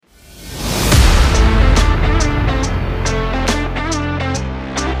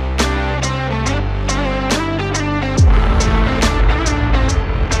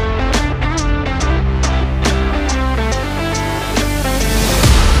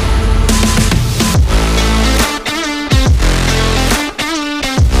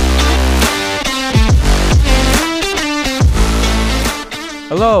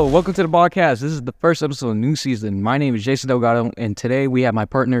Hello, welcome to the podcast. This is the first episode of the new season. My name is Jason Delgado, and today we have my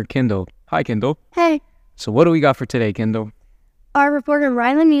partner, Kendall. Hi, Kendall. Hey. So what do we got for today, Kendall? Our reporter,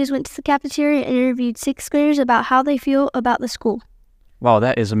 Rylan Muth, went to the cafeteria and interviewed 6th graders about how they feel about the school. Wow,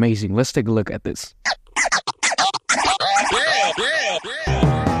 that is amazing. Let's take a look at this.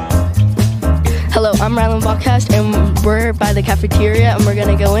 Hello, I'm Rylan Muth, and we're by the cafeteria, and we're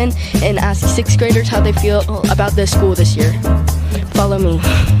going to go in and ask 6th graders how they feel about the school this year. Follow me.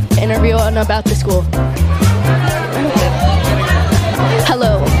 Interview about the school.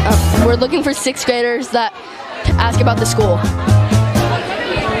 Hello, we're looking for 6th graders to ask about the school.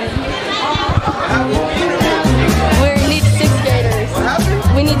 We need 6th graders.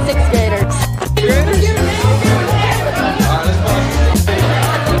 We need 6th graders.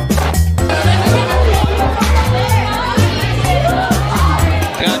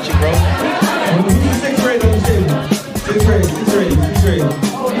 Got you, bro. 6th grade on the table. 6th grade. 6th grade. 6th grade.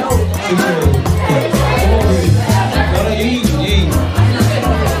 6th grade. No, you eat.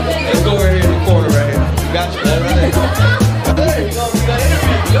 Let's go right here in the corner right here. Got you, right there.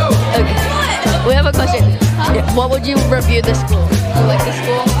 Go. Okay. We have a question. What would you review the school? Do you like the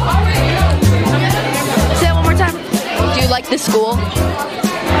school? Say it one more time. Do you like the school?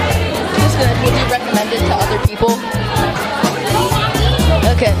 It's good. Would you recommend it to other people?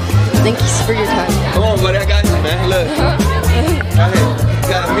 Okay. Thank you for your time. Come on, buddy. I got you, man. Look. Right here.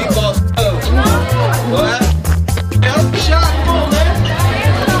 Got a meatball stove. Go ahead. Shot. Come on,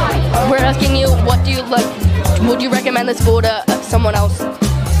 man. We're asking you, what do you like? Would you recommend the school to someone else?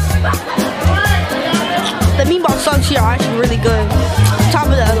 The meatball subs here are actually really good. Top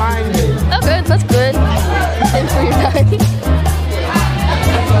of the line. Oh, good. That's good. Thanks for your time.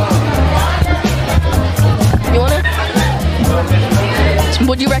 You want it?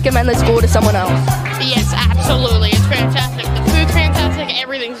 Would you recommend the school to someone else? Yes, absolutely. It's fantastic. The food's fantastic.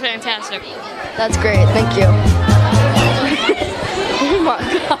 Everything's fantastic. That's great. Thank you. Oh my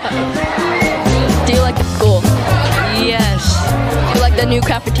God. Do you like the school? Yes. Do you like the new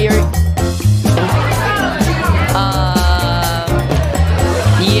cafeteria?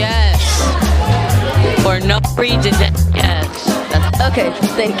 Yes. For no reason, yes. Okay,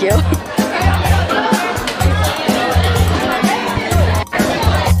 thank you.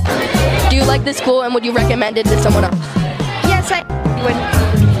 Do you like the school and would you recommend it to someone else? Yes, I would.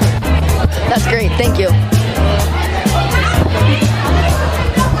 That's great, thank you.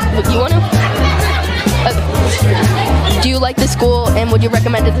 You want to? Do you like the school and would you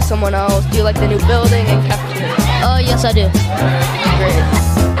recommend it to someone else? Do you like the new building and cafeteria? Oh, yes, I do. Great.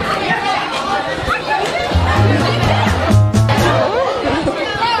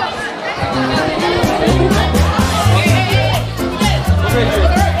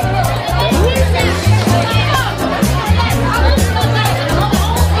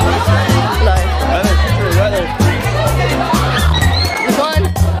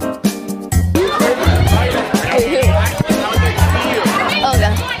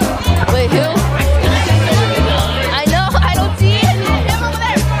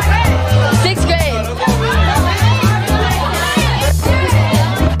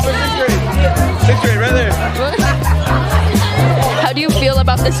 How do you feel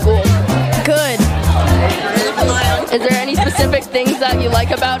about the school? Good. Is there any specific things that you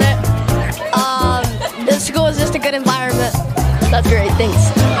like about it? The school is just a good environment. That's great,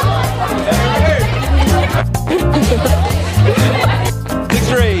 thanks.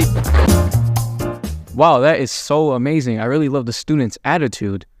 6th grade. Wow, that is so amazing. I really love the students'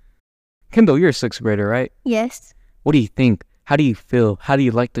 attitude. Kendall, you're a 6th grader, right? Yes. What do you think? How do you feel? How do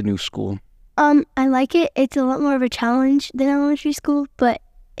you like the new school? I like it. It's a lot more of a challenge than elementary school, but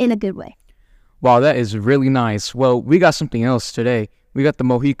in a good way. Wow, that is really nice. Well, we got something else today. We got the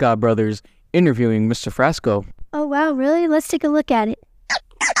Mojica brothers interviewing Mr. Frasco. Oh, wow, really? Let's take a look at it.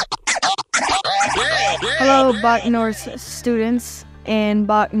 Hello, Bach North students and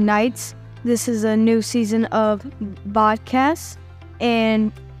Bach Knights. This is a new season of Podcast,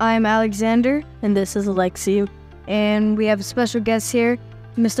 and I'm Alexander. And this is Alexi. And we have a special guest here,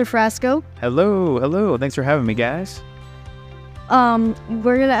 Mr. Frasco. Hello. Thanks for having me, guys.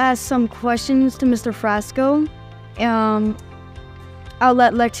 We're gonna ask some questions to Mr. Frasco. I'll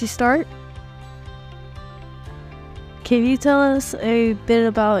let Lexi start. Can you tell us a bit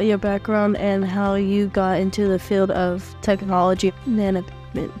about your background and how you got into the field of technology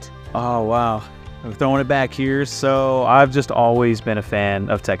management? Oh, wow. I'm throwing it back here. So I've just always been a fan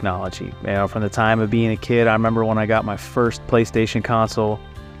of technology. You know, from the time of being a kid, I remember when I got my first PlayStation console,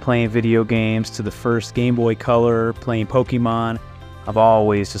 playing video games, to the first Game Boy Color, playing Pokemon. I've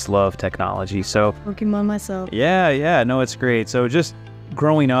always just loved technology. So Pokemon myself. yeah, no, it's great. So just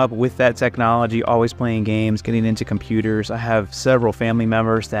growing up with that technology, always playing games, getting into computers. I have several family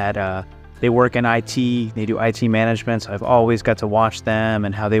members that they work in IT, they do IT management, so I've always got to watch them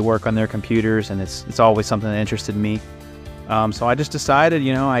and how they work on their computers, and it's always something that interested me. So I just decided,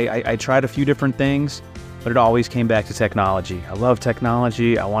 I tried a few different things, but it always came back to technology. I love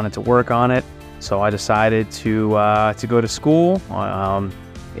technology, I wanted to work on it, so I decided to go to school,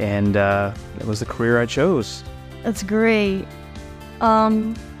 and it was the career I chose. That's great.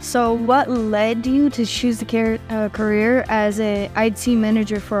 So what led you to choose the career as a IT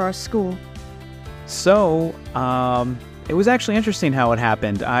manager for our school? So, it was actually interesting how it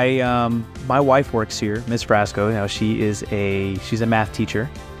happened. My wife works here, Miss Frasco. She's a math teacher.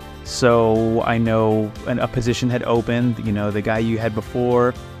 So I know a position had opened. The guy you had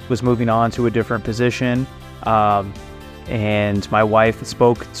before was moving on to a different position. And my wife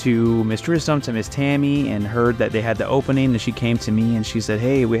spoke to Miss Drissom, to Miss Tammy, and heard that they had the opening. And she came to me and she said,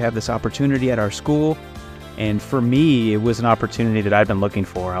 "Hey, we have this opportunity at our school." And for me, it was an opportunity that I'd been looking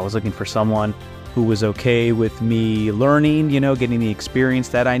for. I was looking for someone who was okay with me learning, getting the experience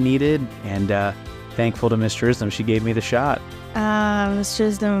that I needed. And thankful to Miss Drissom, she gave me the shot. Miss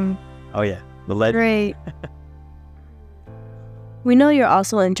Drissom. Oh yeah, the legend. Great. We know you're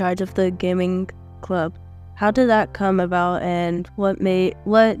also in charge of the gaming club. How did that come about, and what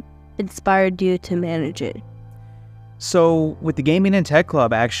inspired you to manage it? So with the Gaming and Tech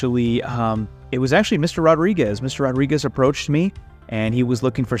Club, actually, it was actually Mr. Rodriguez. Mr. Rodriguez approached me, and he was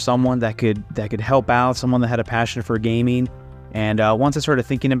looking for someone that could help out, someone that had a passion for gaming. And once I started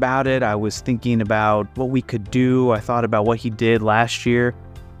thinking about it, I was thinking about what we could do. I thought about what he did last year,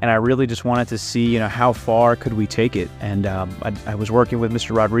 and I really just wanted to see, how far could we take it. And I was working with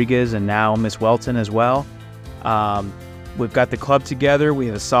Mr. Rodriguez and now Miss Welton as well. We've got the club together. We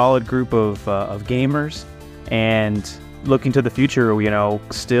have a solid group of gamers, and looking to the future,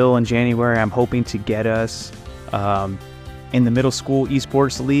 still in January, I'm hoping to get us in the middle school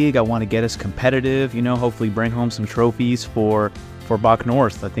esports league. I want to get us competitive, hopefully bring home some trophies for Bach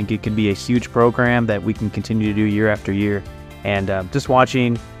North. I think it can be a huge program that we can continue to do year after year. And just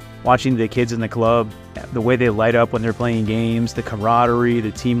watching the kids in the club, the way they light up when they're playing games, the camaraderie,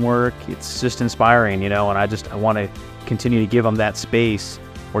 the teamwork, it's just inspiring, and I want to continue to give them that space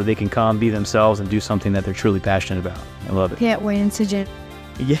where they can come, be themselves, and do something that they're truly passionate about. I love it. Can't wait into Jan.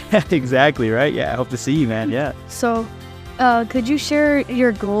 Yeah, exactly, right? Yeah, I hope to see you, man. Yeah. So, could you share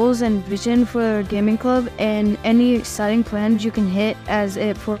your goals and vision for the gaming club and any exciting plans you can hit as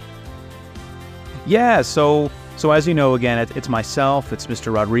it for? Yeah, so as you know, again, it's myself, it's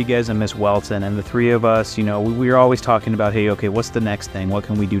Mr. Rodriguez, and Miss Welton, and the three of us, we're always talking about, hey, okay, what's the next thing? What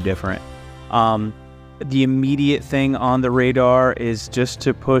can we do different? The immediate thing on the radar is just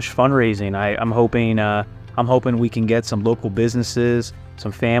to push fundraising. I'm hoping we can get some local businesses,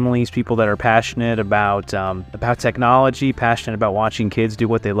 some families, people that are passionate about technology, passionate about watching kids do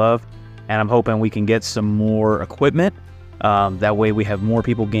what they love, and I'm hoping we can get some more equipment. That way we have more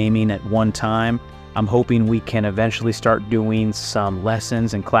people gaming at one time. I'm hoping we can eventually start doing some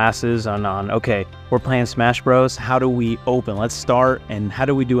lessons and classes on okay, we're playing Smash Bros. How do we open? Let's start, and how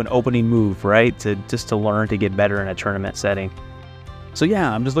do we do an opening move, right? To learn to get better in a tournament setting. So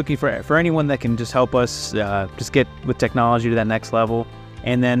yeah, I'm just looking for anyone that can just help us just get with technology to that next level.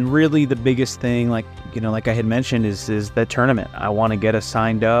 And then really the biggest thing, like I had mentioned, is that tournament. I want to get us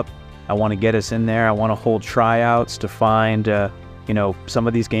signed up. I want to get us in there. I want to hold tryouts to find some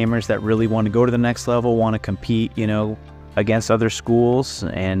of these gamers that really want to go to the next level, want to compete, against other schools,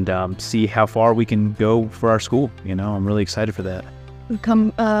 and see how far we can go for our school. I'm really excited for that.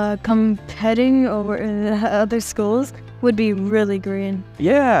 Competing over other schools would be really great.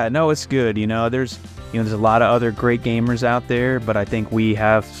 Yeah, no, it's good. There's a lot of other great gamers out there, but I think we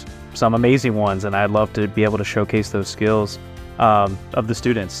have some amazing ones, and I'd love to be able to showcase those skills of the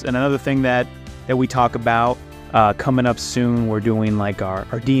students. And another thing that we talk about coming up soon, we're doing like our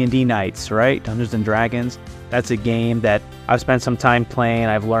D&D nights, right? Dungeons and Dragons. That's a game that I've spent some time playing.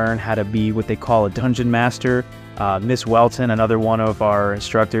 I've learned how to be what they call a dungeon master. Miss Welton, another one of our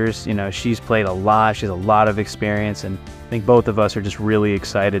instructors, she's played a lot. She has a lot of experience, and I think both of us are just really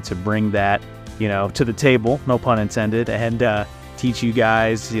excited to bring that, to the table, no pun intended, and teach you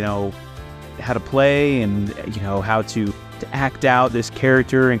guys, how to play and, how to act out this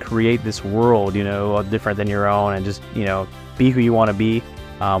character and create this world, different than your own, and just, be who you want to be.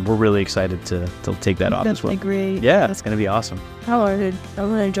 We're really excited to take that off as well. That's great. Yeah, it's going to be awesome. I want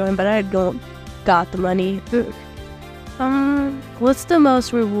to join, but I don't got the money. What's the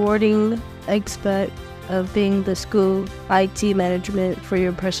most rewarding aspect of being the school IT management for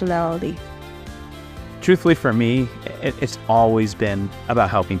your personality? truthfully for me, it's always been about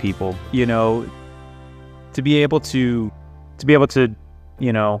helping people. You know, to be able to,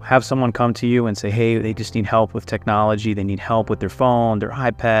 you know, have someone come to you and say, hey, they just need help with technology. They need help with their phone, their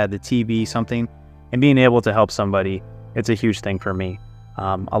iPad, the TV, something, and being able to help somebody, it's a huge thing for me.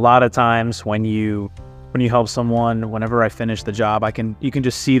 A lot of times when you help someone, whenever I finish the job, you can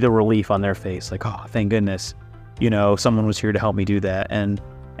just see the relief on their face. Like, oh, thank goodness, you know, someone was here to help me do that. And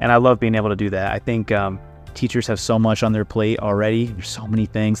I love being able to do that. I think teachers have so much on their plate already. There's so many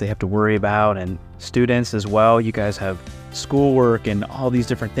things they have to worry about, and students as well. You guys have schoolwork and all these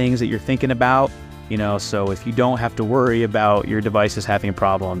different things that you're thinking about, you know, so if you don't have to worry about your devices having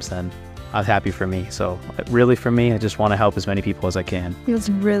problems, then I'm happy for me. So really for me, I just want to help as many people as I can. It's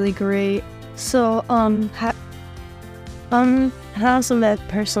really great. So, how's that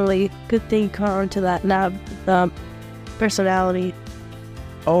personally good thing come onto that now, personality?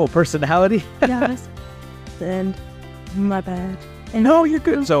 Oh, personality? Yes. And my bad. And no, you're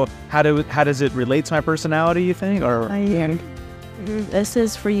good. So how does it relate to my personality, you think? Or This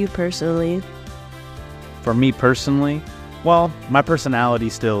is for you personally. For me personally, well, my personality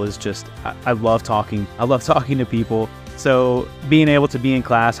still is just, I love talking. I love talking to people. So being able to be in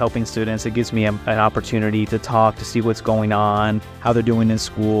class, helping students, it gives me an opportunity to talk, to see what's going on, how they're doing in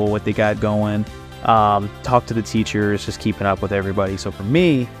school, what they got going, talk to the teachers, just keeping up with everybody. So for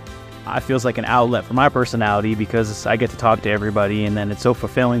me, it feels like an outlet for my personality because I get to talk to everybody, and then it's so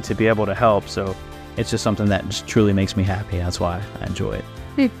fulfilling to be able to help. So it's just something that just truly makes me happy. That's why I enjoy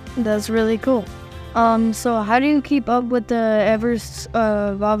it. That's really cool. So how do you keep up with the ever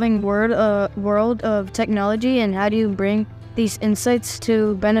evolving world of technology, and how do you bring these insights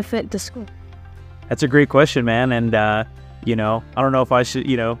to benefit the school? That's a great question, man. And, you know, I don't know if I should,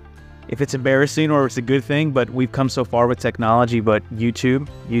 you know, if it's embarrassing or it's a good thing, but we've come so far with technology. But YouTube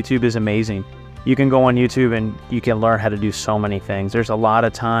is amazing. You can go on YouTube and you can learn how to do so many things. There's a lot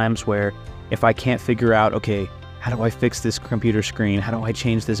of times where if I can't figure out, okay, how do I fix this computer screen? How do I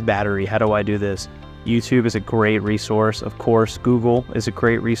change this battery? How do I do this? YouTube is a great resource. Of course, Google is a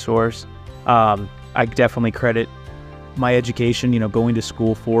great resource. I definitely credit my education, you know, going to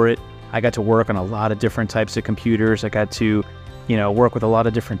school for it. I got to work on a lot of different types of computers. I got to, you know, work with a lot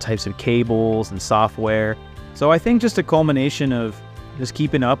of different types of cables and software. So I think just a culmination of just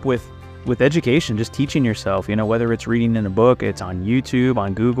keeping up with education, just teaching yourself, you know, whether it's reading in a book, it's on YouTube,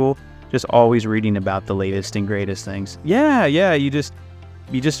 on Google, just always reading about the latest and greatest things. Yeah, you just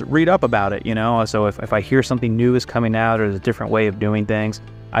read up about it, you know. So if I hear something new is coming out or there's a different way of doing things,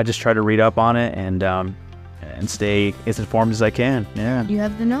 I just try to read up on it and stay as informed as I can. Yeah. You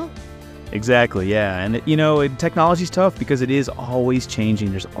have to know. Exactly, yeah. And, you know, technology's tough because it is always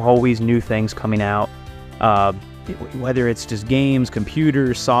changing. There's always new things coming out. Whether it's just games,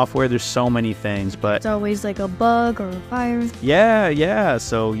 computers, software, there's so many things. But it's always like a bug or a virus. Yeah.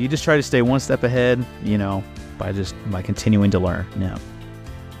 So you just try to stay one step ahead, you know, by continuing to learn. Yeah.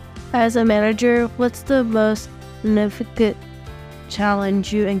 As a manager, what's the most significant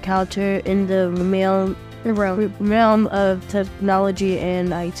challenge you encounter in the realm of technology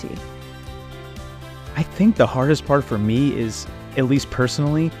and IT? I think the hardest part for me is, at least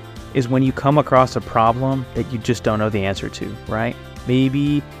personally, is when you come across a problem that you just don't know the answer to, right?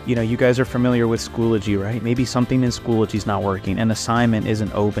 Maybe, you know, you guys are familiar with Schoology, right? Maybe something in Schoology is not working, an assignment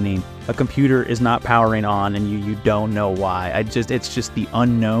isn't opening, a computer is not powering on, and you don't know why. It's just the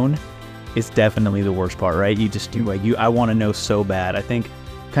unknown is definitely the worst part, right? I want to know so bad. I think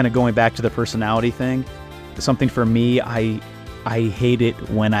kind of going back to the personality thing, something for me, I hate it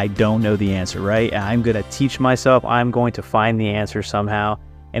when I don't know the answer, right? I'm going to teach myself, I'm going to find the answer somehow.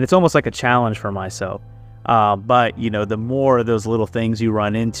 And it's almost like a challenge for myself. But, you know, the more of those little things you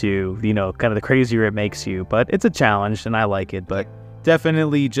run into, you know, kind of the crazier it makes you. But it's a challenge and I like it. But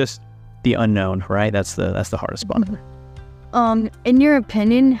definitely just the unknown, right? That's the hardest part. In your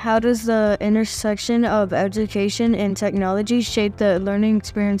opinion, how does the intersection of education and technology shape the learning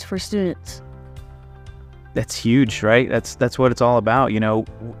experience for students? That's huge, right? That's what it's all about. You know,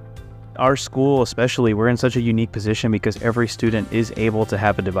 our school especially, we're in such a unique position because every student is able to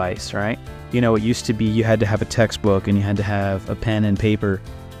have a device, right? You know, it used to be you had to have a textbook and you had to have a pen and paper.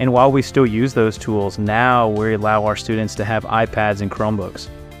 And while we still use those tools, now we allow our students to have iPads and Chromebooks.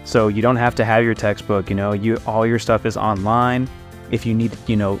 So you don't have to have your textbook, you know, all your stuff is online. If you need,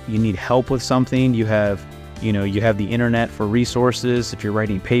 you need help with something, you have the internet for resources. If you're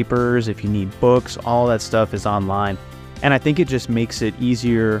writing papers, if you need books, all that stuff is online. And I think it just makes it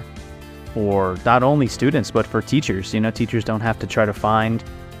easier for not only students, but for teachers. You know, teachers don't have to try to find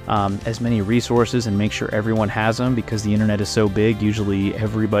as many resources and make sure everyone has them, because the internet is so big, usually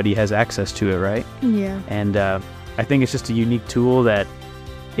everybody has access to it, right? Yeah. And I think it's just a unique tool that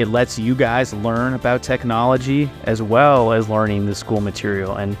it lets you guys learn about technology as well as learning the school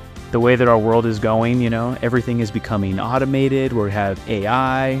material. And the way that our world is going, everything is becoming automated. We have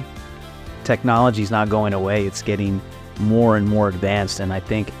AI. Technology is not going away. It's getting more and more advanced. And I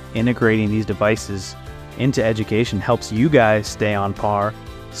think integrating these devices into education helps you guys stay on par.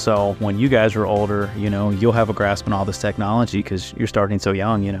 So when you guys are older, you'll have a grasp on all this technology because you're starting so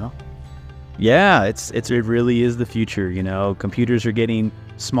young, Yeah, it really is the future, Computers are getting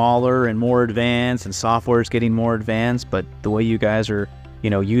smaller and more advanced, and software is getting more advanced, but the way you guys are,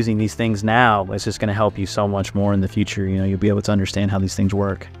 using these things now, it's just going to help you so much more in the future. You'll be able to understand how these things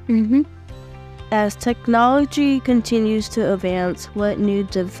work. Mm-hmm. As technology continues to advance, what new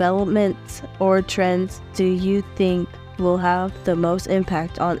developments or trends do you think will have the most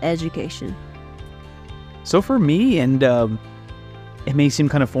impact on education? So for me, and it may seem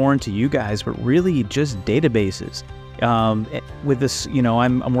kind of foreign to you guys, but really just databases. With this,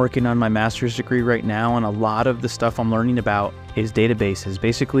 I'm working on my master's degree right now, and a lot of the stuff I'm learning about is databases,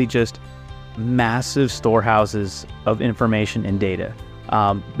 basically just massive storehouses of information and data,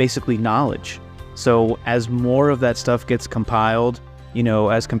 basically knowledge. So as more of that stuff gets compiled,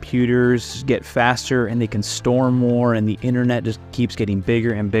 as computers get faster and they can store more and the internet just keeps getting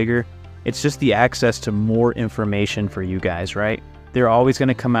bigger and bigger, it's just the access to more information for you guys, right? They're always going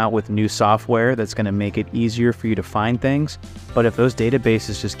to come out with new software that's going to make it easier for you to find things. But if those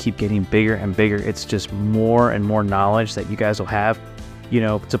databases just keep getting bigger and bigger, it's just more and more knowledge that you guys will have,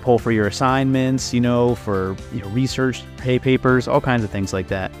 to pull for your assignments, for research papers, all kinds of things like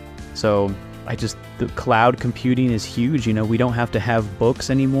that. So the cloud computing is huge. We don't have to have books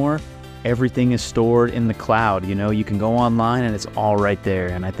anymore. Everything is stored in the cloud. You can go online and it's all right there.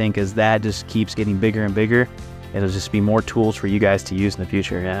 And I think as that just keeps getting bigger and bigger, it'll just be more tools for you guys to use in the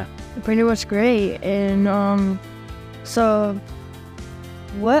future. Yeah. Pretty much great. And so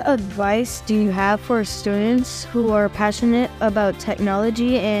what advice do you have for students who are passionate about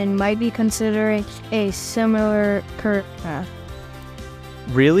technology and might be considering a similar career path?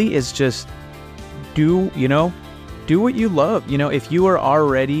 Really, it's just do what you love. If you are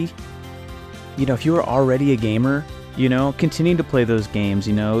already a gamer, continue to play those games,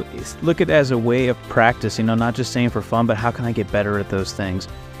 look at it as a way of practice, not just saying for fun, but how can I get better at those things?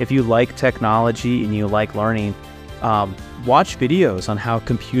 If you like technology and you like learning, watch videos on how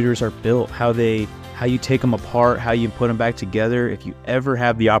computers are built, how you take them apart, how you put them back together. If you ever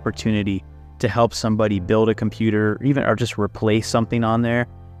have the opportunity to help somebody build a computer, or just replace something on there,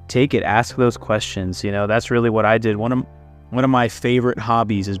 take it, ask those questions. That's really what I did. One of my favorite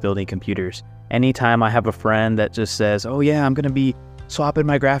hobbies is building computers. Anytime I have a friend that just says, oh yeah, I'm going to be swapping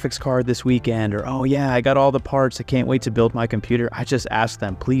my graphics card this weekend, or oh yeah, I got all the parts, I can't wait to build my computer, I just ask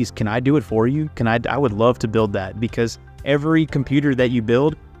them, please, can I do it for you? I would love to build that, because every computer that you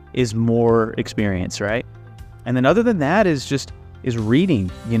build is more experience, right? And then other than that is reading,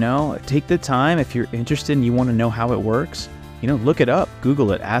 take the time. If you're interested and you want to know how it works, look it up,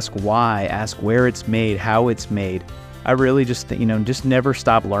 Google it, ask why, ask where it's made, how it's made. I really just never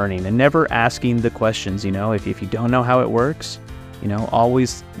stop learning and never asking the questions, if you don't know how it works,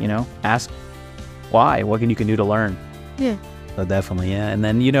 always, ask why, what you can do to learn. Yeah. So definitely, yeah. And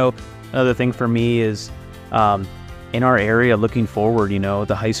then, another thing for me is, in our area, looking forward,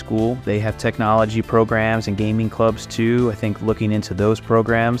 the high school, they have technology programs and gaming clubs too. I think looking into those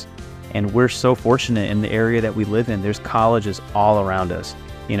programs, and we're so fortunate in the area that we live in, there's colleges all around us.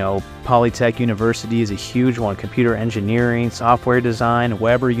 Polytech University is a huge one, computer engineering, software design,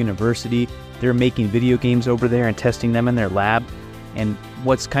 Weber University. They're making video games over there and testing them in their lab. And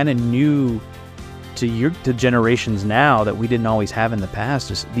what's kind of new to generations now that we didn't always have in the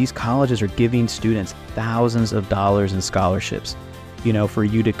past is these colleges are giving students thousands of dollars in scholarships, for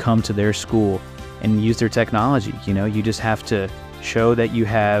you to come to their school and use their technology. You just have to show that you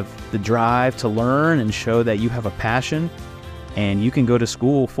have the drive to learn and show that you have a passion. And you can go to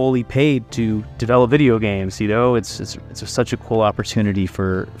school fully paid to develop video games. It's such a cool opportunity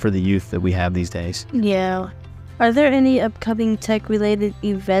for the youth that we have these days. Yeah. Are there any upcoming tech-related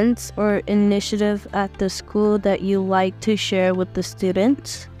events or initiative at the school that you like to share with the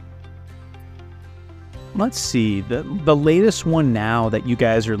students? Let's see. The latest one now that you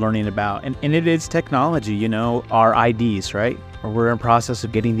guys are learning about, and it is technology, our IDs, right? We're in process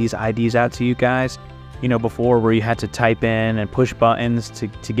of getting these IDs out to you guys. Before where you had to type in and push buttons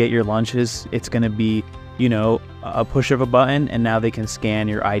to get your lunches, it's going to be, a push of a button, and now they can scan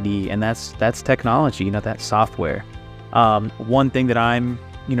your ID, and that's technology, that's software. One thing that I'm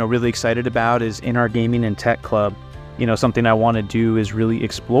really excited about is in our gaming and tech club. Something I want to do is really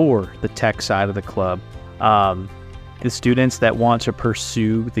explore the tech side of the club. The students that want to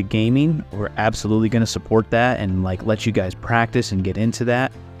pursue the gaming, we're absolutely going to support that and let you guys practice and get into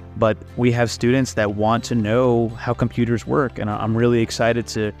that. But we have students that want to know how computers work, and I'm really excited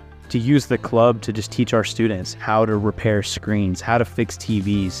to use the club to just teach our students how to repair screens, how to fix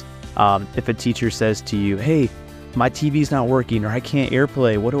TVs. If a teacher says to you, hey, my TV's not working, or I can't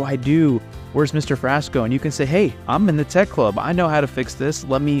AirPlay, what do I do? Where's Mr. Frasco? And you can say, hey, I'm in the tech club. I know how to fix this.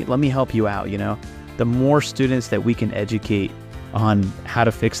 Let me help you out, The more students that we can educate on how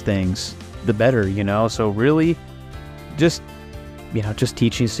to fix things, the better, So really just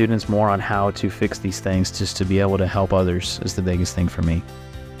teaching students more on how to fix these things just to be able to help others is the biggest thing for me.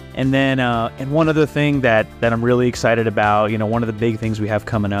 And then, and one other thing that I'm really excited about, one of the big things we have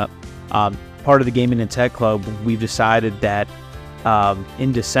coming up, part of the Gaming and Tech Club, we've decided that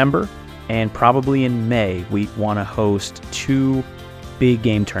in December and probably in May, we want to host 2 big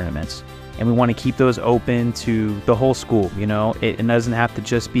game tournaments. And we want to keep those open to the whole school, It doesn't have to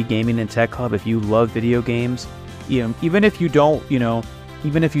just be Gaming and Tech Club. If you love video games, even if you don't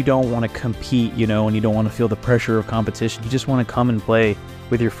want to compete, and you don't want to feel the pressure of competition, you just want to come and play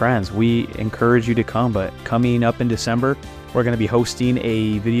with your friends, we encourage you to come. But coming up in December, we're going to be hosting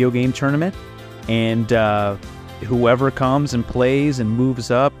a video game tournament, and whoever comes and plays and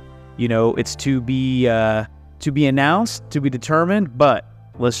moves up, it's to be announced, to be determined, but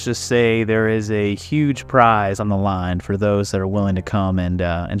let's just say there is a huge prize on the line for those that are willing to come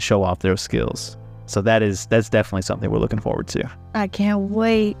and show off their skills. So that's definitely something we're looking forward to. I can't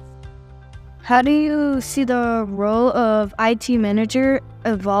wait. How do you see the role of IT manager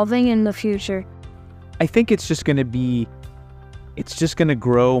evolving in the future? I think it's just going to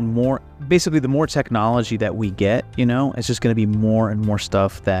grow more. Basically, the more technology that we get, it's just going to be more and more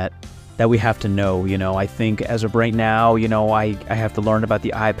stuff that we have to know. I think as of right now, I have to learn about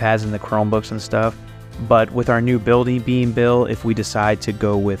the iPads and the Chromebooks and stuff. But with our new building being built, if we decide to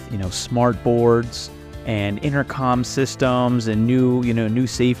go with, smart boards and intercom systems and new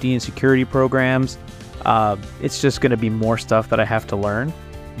safety and security programs, it's just going to be more stuff that I have to learn.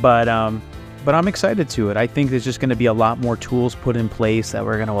 But I'm excited to it. I think there's just going to be a lot more tools put in place that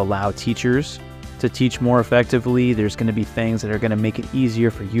we're going to allow teachers to teach more effectively. There's going to be things that are going to make it easier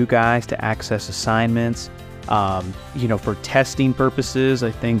for you guys to access assignments. For testing purposes,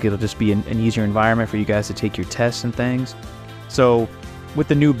 I think it'll just be an easier environment for you guys to take your tests and things. So with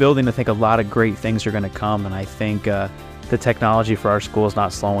the new building, I think a lot of great things are going to come, and I think the technology for our school is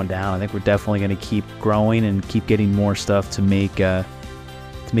not slowing down. I think we're definitely going to keep growing and keep getting more stuff to make it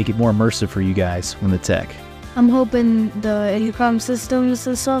more immersive for you guys from the tech. I'm hoping the intercom systems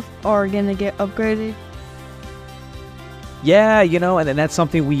and stuff are going to get upgraded. Yeah, and that's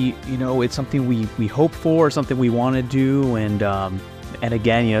something it's something we hope for, something we want to do, and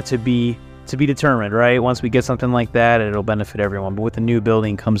again, to be determined, right? Once we get something like that, it'll benefit everyone. But with the new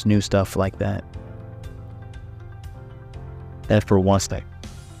building comes new stuff like that. That for one thing.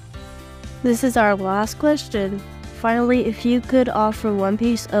 This is our last question. Finally, if you could offer one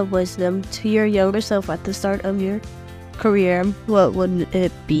piece of wisdom to your younger self at the start of your career, what would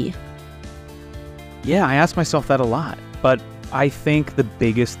it be? Yeah, I ask myself that a lot. But I think the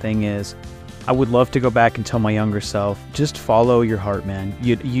biggest thing is I would love to go back and tell my younger self, just follow your heart, man.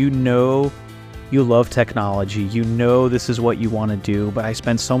 You know you love technology. You know this is what you want to do. But I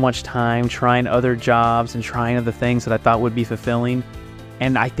spent so much time trying other jobs and trying other things that I thought would be fulfilling.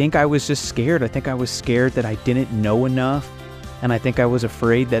 And I think I was just scared. I think I was scared that I didn't know enough. And I think I was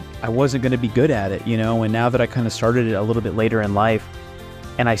afraid that I wasn't going to be good at it, And now that I kind of started it a little bit later in life,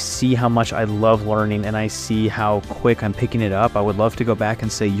 and I see how much I love learning, and I see how quick I'm picking it up, I would love to go back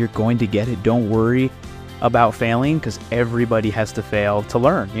and say, you're going to get it. Don't worry about failing, because everybody has to fail to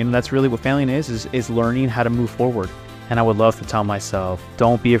learn. That's really what failing is learning how to move forward. And I would love to tell myself,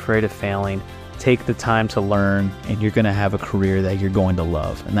 don't be afraid of failing. Take the time to learn, and you're going to have a career that you're going to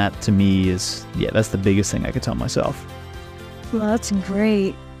love. And that to me is, that's the biggest thing I could tell myself. Well, that's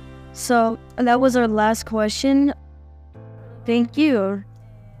great. So that was our last question. Thank you.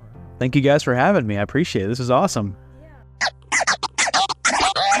 Thank you guys for having me. I appreciate it. This is awesome.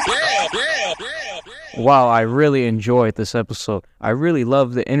 Wow, I really enjoyed this episode. I really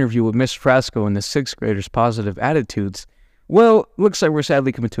love the interview with Miss Frasco and the 6th graders' positive attitudes. Well, looks like we're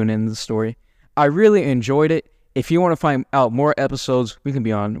sadly coming to an end of the story. I really enjoyed it. If you want to find out more episodes, we're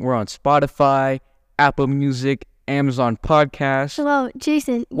on Spotify, Apple Music, Amazon Podcasts. Well,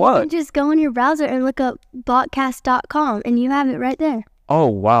 Jason, what? You can just go in your browser and look up botcast.com and you have it right there. Oh,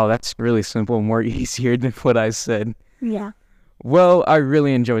 wow, that's really simple and more easier than what I said. Yeah. Well, I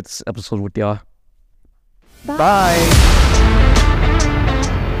really enjoyed this episode with y'all. Bye. Bye.